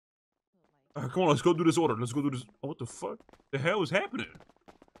Come on, let's go do this order. Let's go do this. Oh, what the fuck? The hell is happening?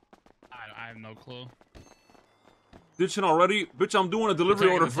 I have no clue. Ditching already? Bitch, I'm doing a delivery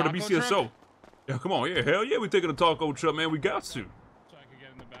order for the BCSO. Truck? Yeah, come on. Yeah, hell yeah, we taking a taco truck, man. We got to. So I could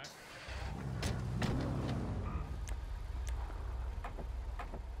get in the back.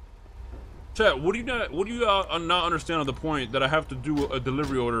 Chat, what do you not understand of the point that I have to do a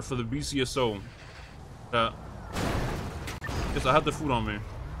delivery order for the BCSO? Chat. Yes, I have the food on me.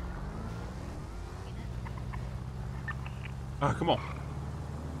 Come on.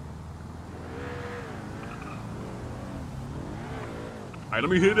 Alright, let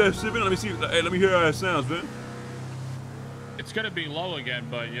me hear that shit, man. Let me see. Hey, let me hear how it sounds, man. It's gonna be low again,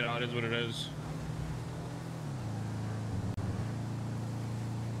 but you know, it is what it is.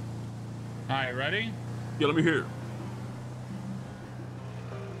 Alright, ready? Yeah, let me hear it.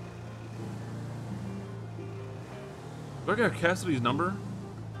 Do I got Cassidy's number?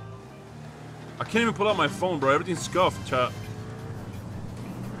 I can't even pull out my phone, bro. Everything's scuffed, chat.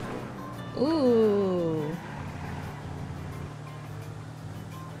 Ooh.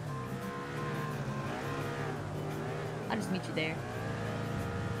 I'll just meet you there.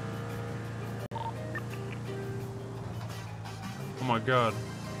 Oh my god.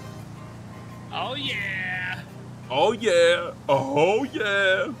 Oh yeah! Oh yeah! Oh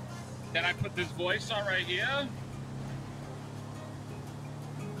yeah! Then I put this voice on right here.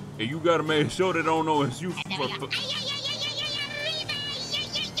 Hey, you gotta make sure they don't know it's you.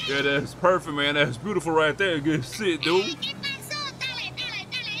 Yeah, that's perfect, man. That's beautiful right there. Good shit, dude.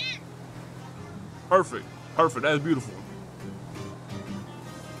 Perfect. Perfect. That's beautiful.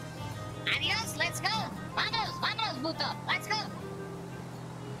 Adios, let's go. Vámonos, Buto. Let's go.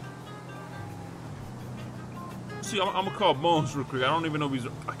 See, I'm gonna call Bones real quick. I don't even know if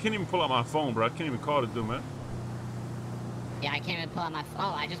he's. I can't even pull out my phone, bro. I can't even call this dude, man. Yeah, I can't even pull out my phone.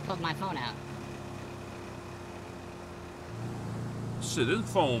 Oh, I just pulled my phone out. Shit,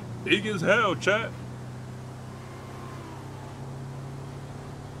 this phone big as hell, chat.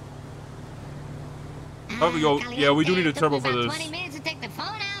 How we go? Yeah, we do need a turbo for this. 20 minutes to take the phone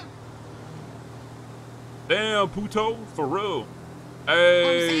out. Damn, Puto, for real.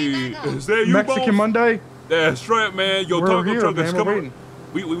 Hey, is that you, Mexican Bones? Monday? That's right, man. Yo, taco here, truck man. is We're coming.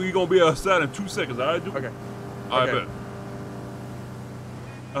 We gonna be outside in 2 seconds. All right, dude. Okay. All right, Okay.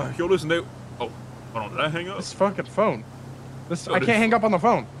 bet. Yo, listen, they. Oh, hold on. Did I hang up? This fucking phone. This Yo, I this- can't hang up on the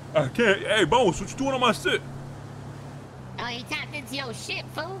phone. I can't. Hey, Bones, what you doing on my shit? Oh, he tapped into your shit,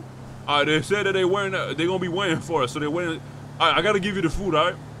 fool. All right, they said that they gonna be waiting for us, so they're waiting. All right, I gotta give you the food, all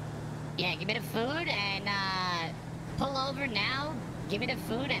right? Yeah, give me the food and pull over now. Give me the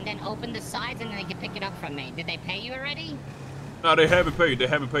food and then open the sides and then they can pick it up from me. Did they pay you already? No, they haven't paid. They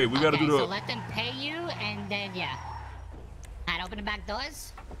haven't paid. We gotta do the. So let them pay you and then yeah. Alright, open the back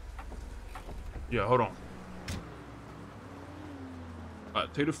doors. Yeah, hold on. All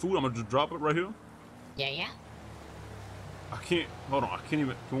right, take the food. I'm gonna just drop it right here. Yeah. I can't. Hold on. I can't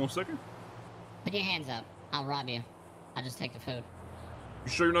even. Give me 1 second. Put your hands up. I'll rob you. I'll just take the food.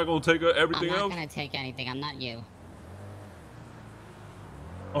 You sure you're not gonna take everything I'm not else? gonna take anything. I'm not you.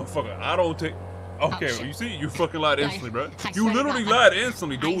 Oh fuck it. I don't take. Okay, shit. you see, you fucking lied instantly, bro. I You swear to literally God, lied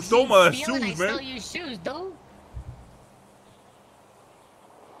instantly, dude. I Stole my stealing, shoes, I man. stole your shoes, dude.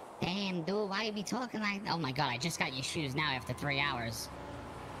 Damn, dude, why you be talking like? Oh my God, I just got your shoes now after 3 hours.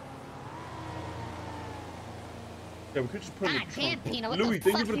 Yeah, we could just put it in God the damn, trunk. Pino, what Louis, the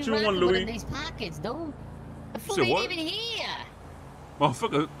thank fuck you for the you 2-1, running with Louis. in these pockets, dude? The food Said ain't what? even here.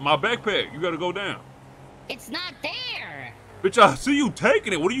 Motherfucker, my backpack. You gotta go down. It's not there. Bitch, I see you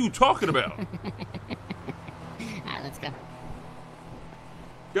taking it. What are you talking about? Alright, let's go.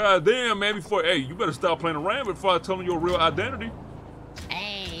 God damn, man. Hey, you better stop playing around before I tell them your real identity.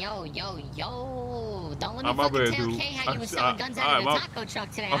 Hey, yo. Don't let me My fucking bad, tell dude. Kay how you was selling guns out of alright, the taco truck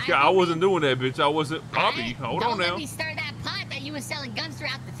today. Okay, I wasn't doing that, bitch. I wasn't. Poppy, Alright? hold Don't on let now. me stir that pot that you was selling guns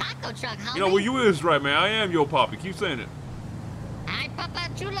throughout the taco truck, homie. You know, well, you is right, man. I am your Poppy. Keep saying it. Ay, Papa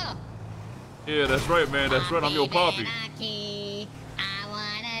Chulo. Yeah, that's right, man. That's right. I'm your Poppy. I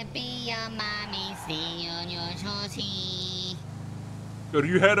wanna be your mommy, see on your shorty. Yo, do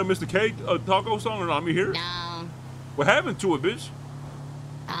you have a Mr. K taco song or not? Let me hear it. No. What happened to it, bitch?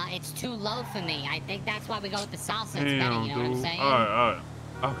 It's too low for me. I think that's why we go with the salsa. It's better, Damn, you know what I'm dude. saying? All right.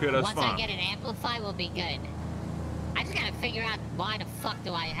 Okay, that's Once fine. I get it amplified, we'll be good. I just gotta figure out why the fuck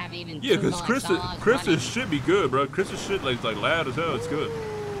do I have even Yeah, two because XLRs Chris's running. shit be good, bro. Chris's shit like loud as hell. It's good.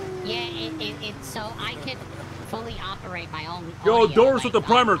 Yeah, it's so I could fully operate my own. Yo, audio, Doris like, with the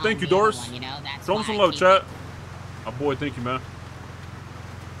primer. on Thank you, the other Doris. one, you know? That's Show him why some I love, keep chat. it. My boy, thank you, man.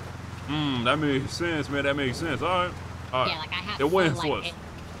 That makes sense, man. That makes sense. All right. Yeah, like I have They're waiting full, for like, us.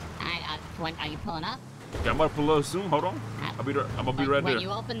 When are you pulling up? Yeah, I'm about to pull up soon. Hold on. I'm gonna be right there. When you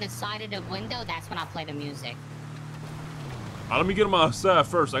open the side of the window, that's when I'll play the music. Let me get him outside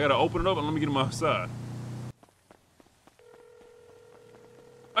first. I gotta open it up and let me get him outside.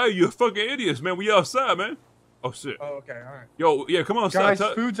 Hey, you fucking idiots, man. We outside, man. Oh, shit. Oh, okay, all right. Yo, yeah, come outside.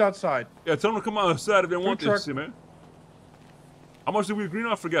 Guys, food's outside. Yeah, tell them to come outside if they want truck. this shit, man. How much did we agree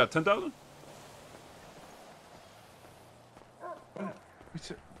on? I forgot. 10,000?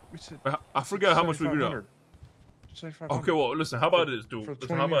 We said I forgot how much we agreed on. Okay, well, listen, how about this, dude?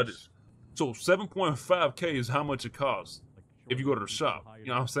 Listen, how about this? So 7.5K is how much it costs if you go to the shop. You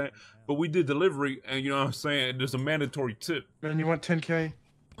know what I'm saying? But we did delivery, and you know what I'm saying? There's a mandatory tip. And you want 10K?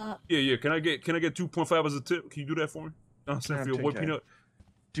 Yeah. Can I get 2.5 as a tip? Can you do that for me? You know what I'm saying? For your boy Peanut.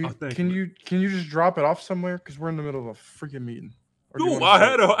 Dude, can you just drop it off somewhere? Because we're in the middle of a freaking meeting. Dude,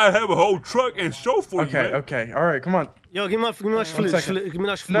 I have a whole truck and show for you, man. Okay, all right, come on. Yo, give me that flute.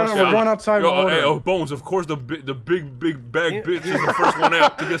 No, we're going outside. Hey, Bones, of course the big bag bitch is the first one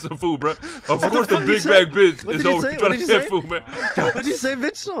out to get some food, bro. Of course the big bag bitch is over trying to get food, man. What did you say,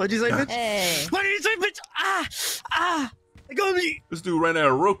 bitch? What did you say, bitch? Hey. What did you say, bitch? Go me. This dude ran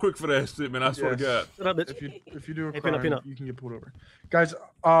out real quick for that shit, man. I swear to God. Shut up, bitch. If you do a Hey, crime, Peanut. you can get pulled over. Guys,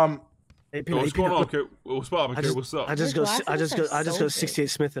 Hey, Yo, what's going on, okay? What's poppin', okay? What's up? I just go 68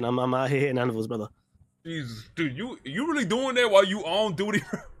 Smith and I'm out here hitting animals, brother. Jesus, dude, you really doing that while you on duty?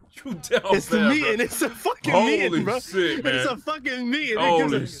 You down It's the bad, meeting. bro. It's a fucking Holy meeting, bro. shit, man. It's a fucking meeting.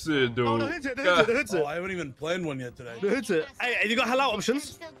 Holy shit, dude. Oh, the hood's it. The hood's it. I haven't even planned one yet today. The hood's it. Hey, have you got halal options?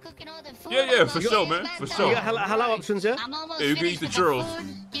 Still cooking all the food. Yeah, for sure, man. For sure. You got halal options, yeah? I'm almost Yeah, you can eat finished the with churros.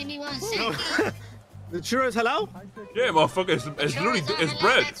 food. Give me 1 second. The churros halal? Yeah, motherfucker, it's literally, it's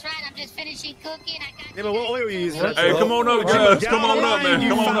bread. That's right. I'm just finishing cooking. I got Yeah, but what oil are you using? Hey, come on up, guys. Come on up, man.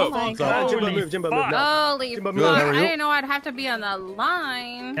 Come on Oh up. my God. Jimbo, move now. Holy Jimbo, fuck, move. I didn't know I'd have to be on the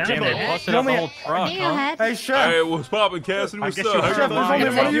line. Damn it, busted up the whole truck, huh? hey, chef. Hey, what's poppin', Cassidy? What's guess up? you How heard you about doing?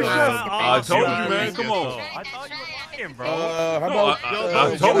 There's only one of you, chef. I told you, man. Come on. I thought you were lying, bro. How No, about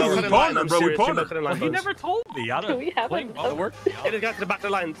I told you we partnered, bro. We partnered. He never told me. I don't We haven't blame all the work. Hey, this guy to the back of the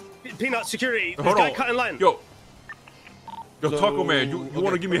line. Peanut security. This Hold guy on. cutting line. Yo, Taco Man, you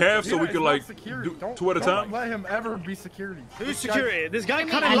want to give me half so we can like do 2 at a time? Don't let him ever be security. Who's security? This guy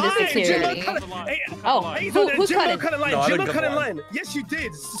cutting I'm the line. security. Jimbo cutting. Hey, Oh, hey, who Jimbo cut it? cutting line. No, I Jimbo didn't cut cutting the line. line. Yes, you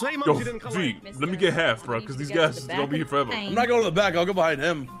did. Sway Yo, months you didn't cut V, line. let me get half, bro, because these guys is gonna be here forever. I'm not going to the back. I'll go behind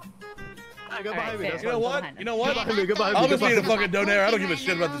him. Hey, go All behind right, me. fair. That's You know fine. what? You know what? Go behind me. Go behind I'll me. just Go be the behind me. fucking donaire. I don't give a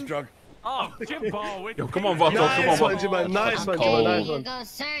shit about this truck. Oh, Jimbo. Yo, come on, Vato. Come on, Nice one, Vato. Jimbo. Nice one, Here Jimbo. Nice you one. go,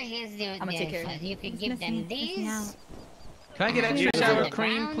 sir. Here's the. I'ma take care of it. You can give them these. Can I get extra Yeah. sour Yeah.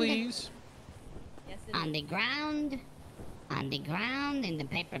 cream, please? On the ground, in the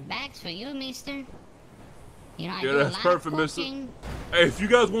paper bags for you, mister. You know, I Yeah, do a that's lot perfect, of mister. cooking. Hey, if you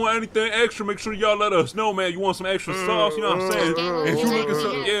guys want anything extra, make sure y'all let us know, man. You want some extra sauce? You know what I'm saying? If you looking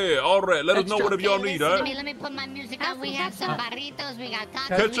some, yeah, all right. Let us know whatever y'all need, all right? Let me put my music on. We have some burritos, we got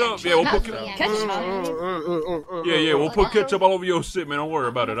tacos. Ketchup? Yeah, we'll put yeah, we'll put ketchup all over your shit, man. Don't worry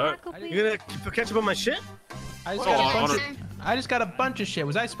about it, all right? You gonna put ketchup on my shit? I just, Oh, got a on bunch I just got a bunch of shit.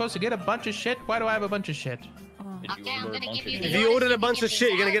 Was I supposed to get a bunch of shit? Why do I have a bunch of shit? Okay, I'm gonna give you If you ordered a bunch of shit,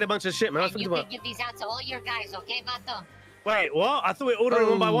 you're gonna get a bunch of shit, man. That's And what you I'm can give these out to all your guys, okay, Vato? Wait, what? I thought we were ordering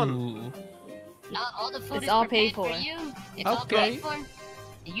one by one. Ooh. No, all the food It's is all prepared paid for. you. It's all Okay. paid for.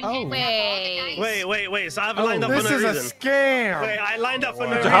 You Oh. can grab all the guys. Wait. So I've lined up for This no is a reason. scam. Wait, I lined up for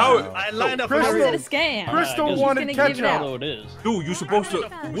no Mr. reason. Howard. I lined up for no Crystal. Is reason. it a scam? Crystal wanted He's gonna give it ketchup. out. it is. Dude, you supposed to.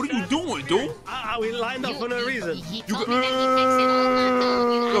 What are you doing, dude? We lined up for no reason. He told me that he makes it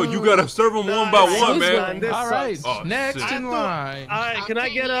all. Yo, you gotta serve them one by one, man. This All right, sucks. Oh, next shit. in line. Alright, can I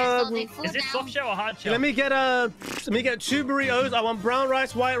Okay, get yeah, so they food Is it now. soft shell or hard shell? let me get 2 burritos. I want brown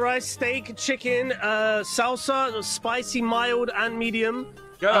rice, white rice, steak, chicken, salsa, spicy, mild, and medium.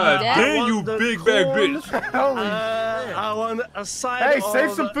 God Yeah. damn, you want the big bag corn. bitch. Holy I want a side Hey, of...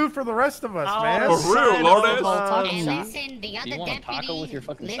 save some food for the rest of us, man. For real, Lord ass. And listen, the other you want a deputy. taco with your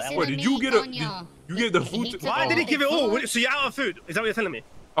fucking listen salad? Wait, to did you me, get a? Toño. You get the food? He took Why all did he the give it all? food. So you're out of food? Is that what you're telling me?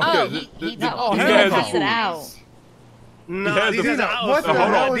 Okay, Oh, these he guys took are Takes it food. out. No, has these the guys food. are out What of the food.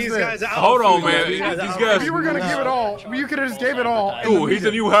 hell is These this? guys are out Hold of on, food. man. These guys These are out guys- of If you were gonna give it all, you could have just gave it all. in the Dude, he's a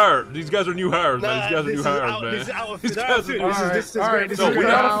meeting. new hire. These guys are new hires, man. These guys are this new is hires, out- man. This is out of These food. They're out guys of food. are- This is All great. right, This so is we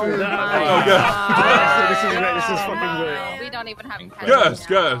great. got a food. Oh, God. This is great. This is fucking great. We don't even have Guys,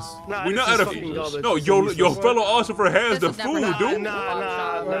 guys, Nah, we're this not is at a. fucking garbage. No, This your is your useless. fellow Ossifer has the This is never food, gonna dude.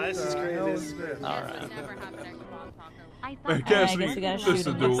 Nah, This is crazy. Man, I guess we gotta shoot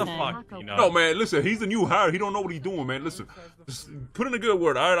listen, him dude. next time. No, man, listen. He's the new hire. He don't know what he's doing, man. Listen, just put in a good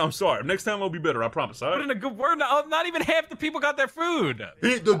word. All right, I'm sorry. Next time it'll be better. I promise. All right. Put in a good word. Not even half the people got their food.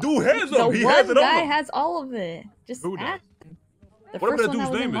 The dude has them. The He has one it on guy him. has all of it. Just Who ask him. The Whatever first that one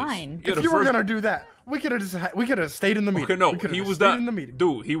dude's was in name is. line. Yeah, If the you were first- gonna do that, we could have stayed in the meeting. Okay, no, We could've he just was stayed not. in the meeting.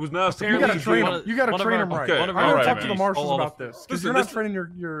 Dude, he was not. You gotta train One him. of- You gotta one of train our- him right. okay, I'm all gonna right, talk to the man. marshals All of- about this because Listen, you're not listen. training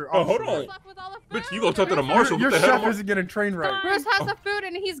your. Oh, hold officers. on. Bitch, you gonna talk to the marshal? Your What the hell? chef isn't getting trained right. Bruce has the food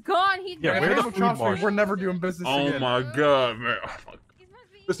and he's gone. He's Yeah, gone. where's the food marshal? We're never doing business Oh again. my god, man.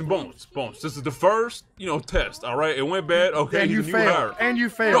 Listen, Bones. This is the first, test. All right, it went bad. Okay, And you he's a new failed. hire. And you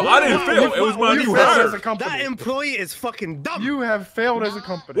failed. No, I didn't fail. It was my You new failed hire. as a company. That employee is fucking dumb. You have failed as a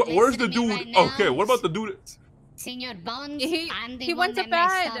company. Where's the Listen to me dude? right now. Okay, what about the dude? Senor Bones, He I'm the he one went to that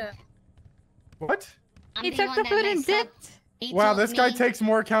messed bed. up. What? I'm He the took one the that food and messed up. dipped. He Wow, told this guy me, takes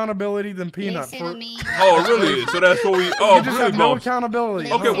more accountability than Peanut. listen For, to me. Oh, really? So that's what we. Oh, you just really, have no Bones?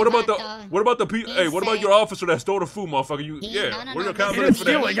 accountability. Okay, No. what about the He hey? What about said- your officer that stole the food, motherfucker? You He- yeah. no, no, Where's no, your no. He accountability didn't for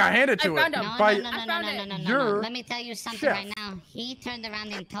steal that? it. He got handed to I found it. him. No, By, no, no, no, no, no, no, no, your no. Let me tell you something chef. right now. He turned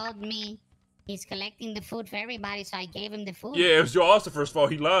around and told me he's collecting the food for everybody, so I gave him the food. Yeah, it was your officer's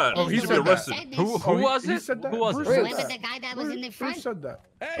fault. He lied. Oh, he he should be said that. arrested. Said this. Who Oh, was he it? said that? Who was Bruce it? said Whoever that. the guy that was in the Bruce front. said that.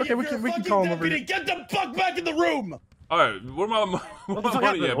 Hey, Okay, we can call him over here. Get the fuck back in the room. All right, where my What the money fuck at,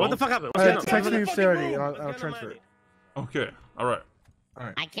 happened? What the Bones? fuck happened? What's going on? Text me fucking Saturday room. and I'll What's going on, transfer Mike? it. Okay, all right.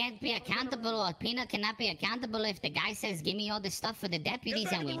 I can't be accountable, or Peanut cannot be accountable if the guy says, "Give me all the stuff for the deputies,"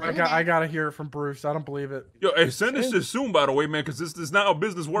 and we do I that. gotta hear it from Bruce. I don't believe it. Yo, hey, send this shit soon, by the way, man, because this is not how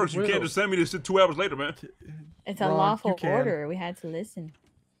business works. You Will. can't just send me this shit 2 hours later, man. It's a Ron, lawful you can. order. We had to listen.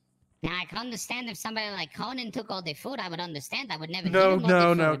 Now I can understand if somebody like Conan took all the food. I would understand. I would never. No, give him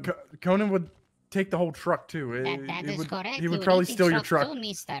all no, the no. food. Conan would take the whole truck too. That is correct. He would You probably eat the steal your truck. too,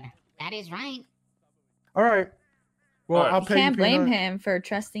 mister. That is right. All right. Well, All right. I'll You pay can't you. blame Peanut. him for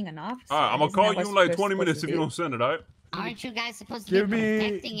trusting an officer. All right, I'm gonna Isn't call that you what in like we're 20 minutes supposed if to you do? don't send it, all right? Aren't you guys supposed to Give be me,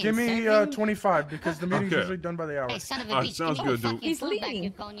 protecting give and me serving? 25 because the meeting's Okay. usually done by the hour. Hey, son of a All right, bitch, sounds give me good, the dude. fucking He's food back, leaving.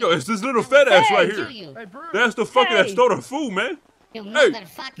 you Conan. Yo, it's this little fat ass right Do here. you? Hey, Bruce. That's the fucker that Hey. stole the food, man. You Hey,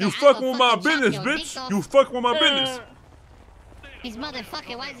 motherfucker, you I fucking will with my fucking chop business, your bitch. dick off. You fucking with my business. This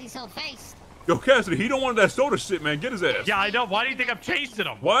motherfucker, why is he so faced? Yo, Cassidy, he don't want that soda shit, man. Get his ass. Yeah, I know. Why do you think I'm chasing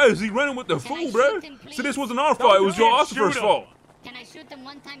him? Why is he running with the Can I food, bruh? shoot him, please? See, this wasn't our fault. It was your can't officer's shoot him. fault. Can I shoot him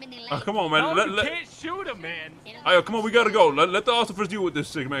one time in the leg? Come on, man. No, you can't shoot him, man. All right, come on, we gotta go. Let the officers deal with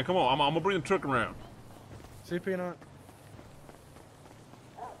this shit, man. Come on, I'm gonna bring the truck around. See, Peanut?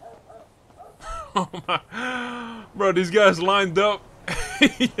 Oh my, bro, these guys lined up.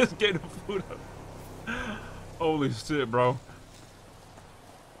 He just gave the food up. Holy shit, bro.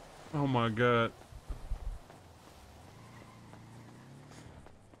 Oh my god.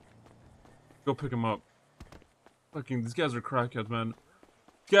 Go pick him up. Fucking, these guys are crackheads, man.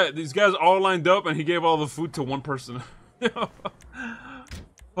 Yeah, these guys all lined up, and he gave all the food to one person.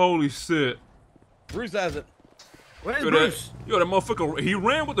 Holy shit. Bruce has it. Where's Yo, Bruce? that motherfucker, he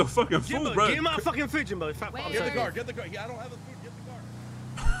ran with the fucking food, Jimbo, bro. give him my fucking food, Jimbo. Fat Wait, bastard. Get the car. Get the car. Yeah, I don't have the food.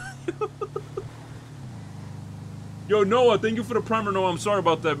 Get the car. Yo, Noah, thank you for the primer, Noah. I'm sorry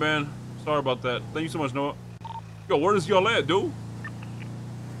about that, man. Sorry about that. Thank you so much, Noah. Yo, where is y'all at, dude?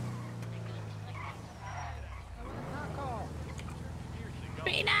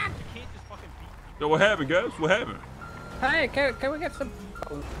 Yo, what happened, guys? What happened? Hey, can we get some?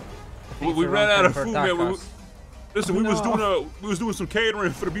 We ran out of for food, man. tacos. Listen, we was doing some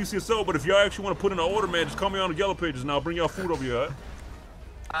catering for the BCSO, but if y'all actually want to put in an order, man, just call me on the yellow pages and I'll bring y'all food over here, alright?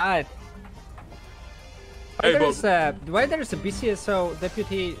 Alright. Hey, Why there's a BCSO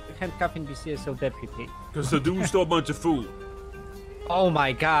deputy handcuffing BCSO deputy? because the dude stole a bunch of food. Oh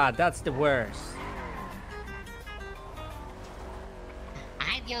my god, that's the worst.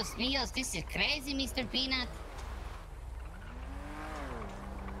 Ay, Dios mío, this is crazy, Mr. Peanut.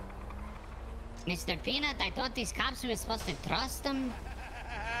 Mr. Peanut, I thought these cops were supposed to trust him.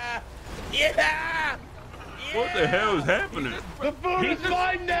 Yeah! What the hell is happening? The food is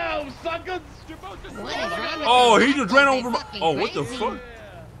mine now, suckers! What is wrong with Oh, these he just cops? ran They over my... fucking Oh, what the crazy. fuck?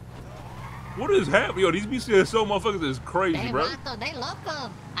 What is happening? Yo, these BCSO motherfuckers is crazy, They bro. vato, they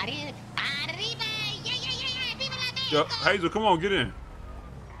loco. Arriba, arriba, yeah, yeah, yeah, yeah, viva la Yo, Mexico. Hazel, come on, get in.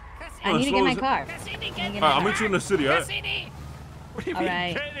 I need to slow get my as- car. Alright, I'll meet you in the city, alright? What do you All mean,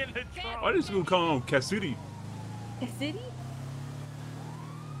 right. get in the truck? Why did you call him Cassidy? The city?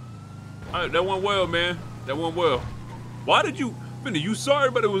 Alright, that went well, man. That went well. Why did you... Vinny, you saw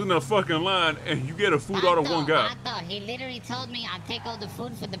everybody was in a fucking line and you get a food out of one guy. Vato, he literally told me I'll take all the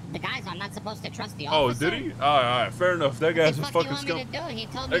food for the guys. I'm not supposed to trust the Oh, officer. did he? All right, fair enough. That guy's a fucking scum. He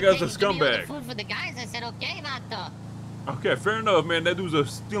told me that guy's a give me all the scumbag. food for the guys. I said, okay, Vato. Okay, fair enough, man. That dude's a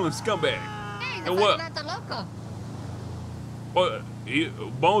stealing scumbag. Hey, And what? Loco. Well,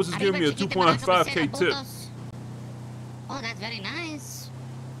 Bones is giving me a 2.5K tip. Oh, that's very nice.